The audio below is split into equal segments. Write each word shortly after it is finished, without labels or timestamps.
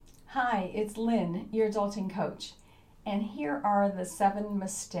Hi, it's Lynn, your adulting coach, and here are the 7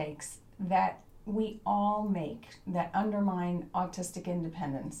 mistakes that we all make that undermine autistic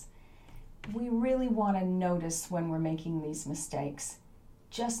independence. We really want to notice when we're making these mistakes.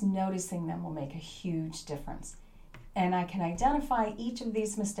 Just noticing them will make a huge difference. And I can identify each of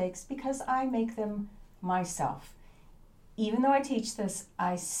these mistakes because I make them myself. Even though I teach this,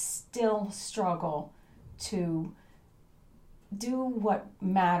 I still struggle to do what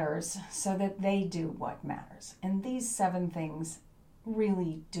matters so that they do what matters. And these 7 things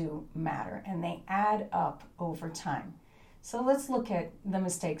really do matter, and they add up over time. So let's look at the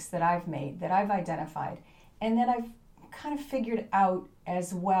mistakes that I've made, that I've identified, and that I've kind of figured out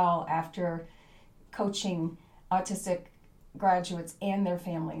as well after coaching autistic graduates and their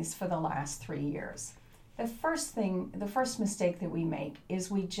families for the last 3 years. The first mistake that we make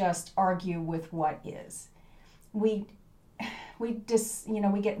is we just argue with what is. We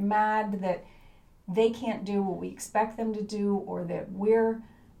get mad that they can't do what we expect them to do, or that we're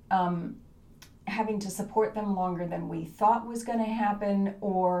having to support them longer than we thought was going to happen,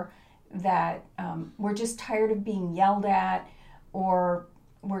 or that we're just tired of being yelled at, or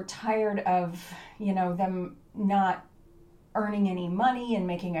we're tired of them not earning any money and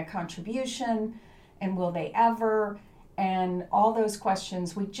making a contribution, and will they ever, and all those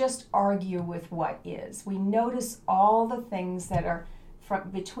questions. We just argue with what is. We notice all the things that are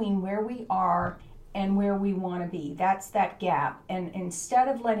between where we are and where we want to be. That's that gap. And instead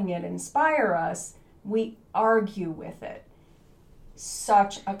of letting it inspire us, we argue with it.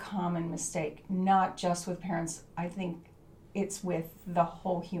 Such a common mistake, not just with parents. I think it's with the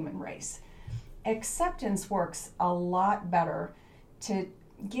whole human race. Acceptance works a lot better to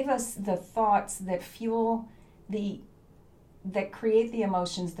give us the thoughts that that create the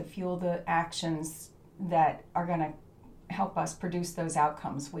emotions, that fuel the actions that are going to help us produce those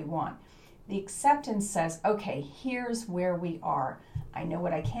outcomes we want. The acceptance says, okay, here's where we are. I know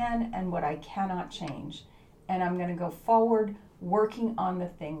what I can and what I cannot change. And I'm going to go forward working on the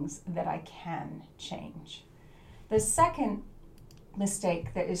things that I can change. The second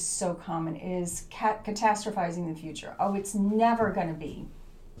mistake that is so common is catastrophizing the future. Oh, it's never going to be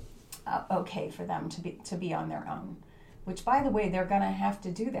okay for them to be on their own. Which, by the way, they're going to have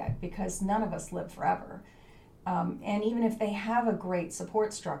to do that because none of us live forever. And even if they have a great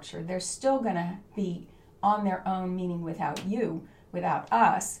support structure, they're still going to be on their own, meaning without you, without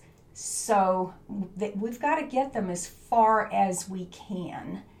us. So we've got to get them as far as we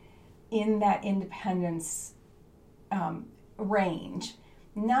can in that independence range.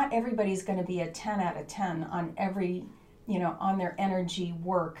 Not everybody's going to be a 10 out of 10 on every, on their energy,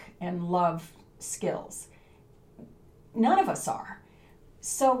 work, and love skills. None of us are.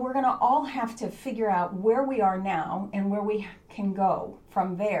 So we're going to all have to figure out where we are now and where we can go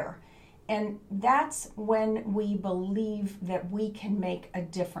from there. And that's when we believe that we can make a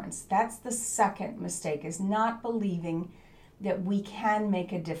difference. That's the second mistake, is not believing that we can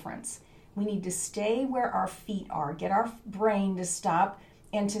make a difference. We need to stay where our feet are, get our brain to stop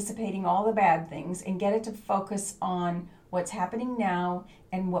anticipating all the bad things and get it to focus on what's happening now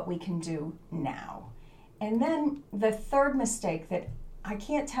and what we can do now. And then the third mistake that I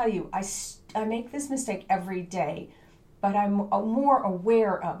can't tell you, I make this mistake every day, but I'm more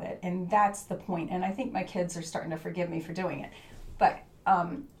aware of it, and that's the point. And I think my kids are starting to forgive me for doing it. But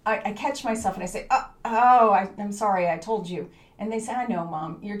I catch myself and I say, I'm sorry, I told you. And they say, I know,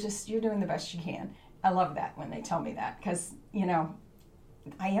 Mom, you're doing the best you can. I love that when they tell me that because,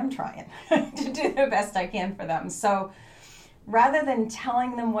 I am trying to do the best I can for them. So rather than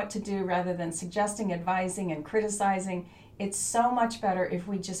telling them what to do, rather than suggesting, advising, and criticizing, it's so much better if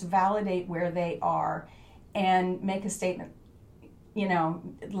we just validate where they are and make a statement,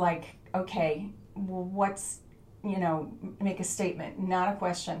 like, okay, well, make a statement, not a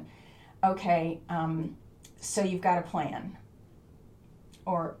question. Okay, so you've got a plan,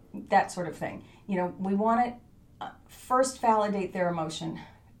 or that sort of thing. We want to first validate their emotion,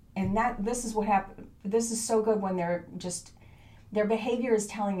 and this is what happens. This is so good when their behavior is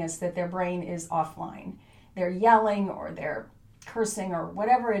telling us that their brain is offline. They're yelling or they're cursing or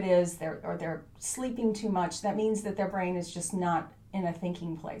whatever it is, or they're sleeping too much. That means that their brain is just not in a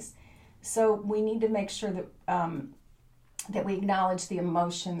thinking place. So we need to make sure that we acknowledge the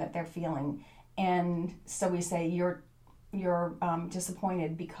emotion that they're feeling. And so we say, you're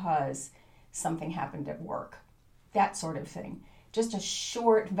disappointed because something happened at work. That sort of thing. Just a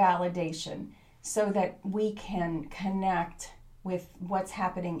short validation so that we can connect with what's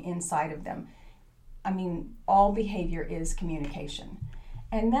happening inside of them. I mean, all behavior is communication.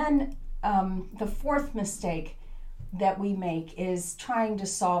 And then the fourth mistake that we make is trying to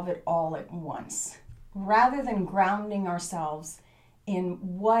solve it all at once, rather than grounding ourselves in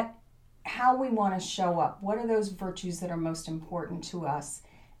how we want to show up. What are those virtues that are most important to us?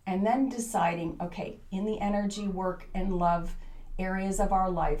 And then deciding, okay, in the energy, work, and love areas of our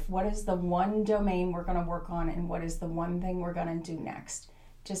life, what is the one domain we're going to work on, and what is the one thing we're going to do next?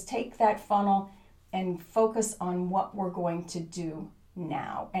 Just take that funnel and focus on what we're going to do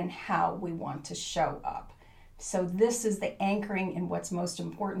now and how we want to show up. So this is the anchoring in what's most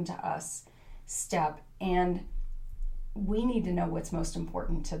important to us step, and we need to know what's most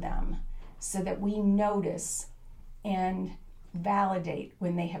important to them so that we notice and validate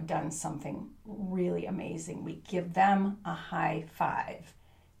when they have done something really amazing. We give them a high five.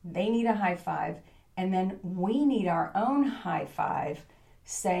 They need a high five, and then we need our own high five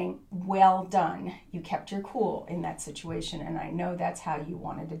saying, well done, you kept your cool in that situation, and I know that's how you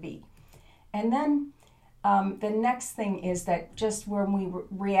wanted to be. And then the next thing is that just when we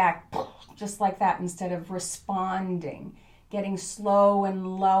react just like that, instead of responding, getting slow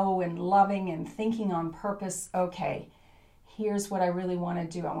and low and loving and thinking on purpose, okay, here's what I really want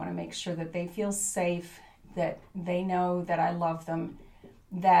to do. I want to make sure that they feel safe, that they know that I love them,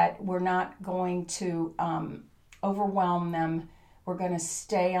 that we're not going to overwhelm them. We're going to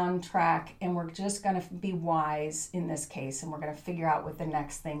stay on track, and we're just going to be wise in this case, and we're going to figure out what the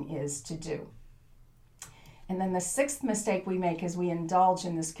next thing is to do. And then the sixth mistake we make is we indulge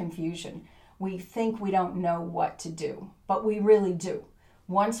in this confusion. We think we don't know what to do, but we really do.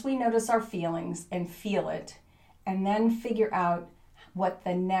 Once we notice our feelings and feel it, and then figure out what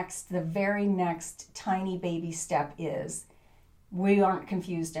the very next tiny baby step is, we aren't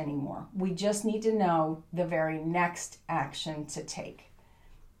confused anymore. We just need to know the very next action to take.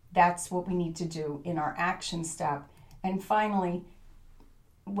 That's what we need to do in our action step. And finally,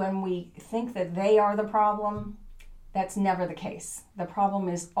 when we think that they are the problem, that's never the case. The problem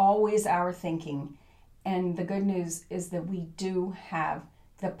is always our thinking. And the good news is that we do have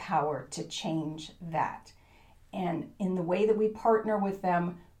the power to change that. And in the way that we partner with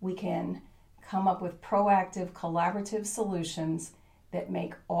them, we can come up with proactive, collaborative solutions that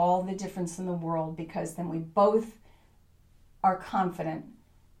make all the difference in the world, because then we both are confident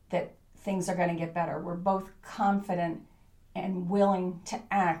that things are going to get better. We're both confident and willing to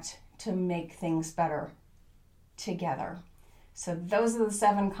act to make things better together. So those are the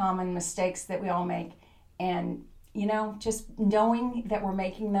 7 common mistakes that we all make. And, just knowing that we're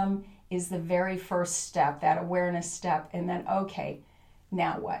making them is the very first step, that awareness step. And then, okay,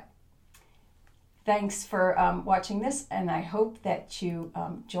 now what? Thanks for watching this, and I hope that you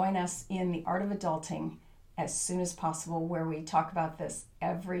join us in the Art of Adulting as soon as possible, where we talk about this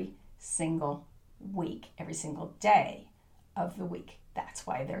every single week, every single day of the week. That's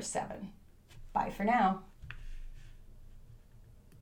why there's 7. Bye for now.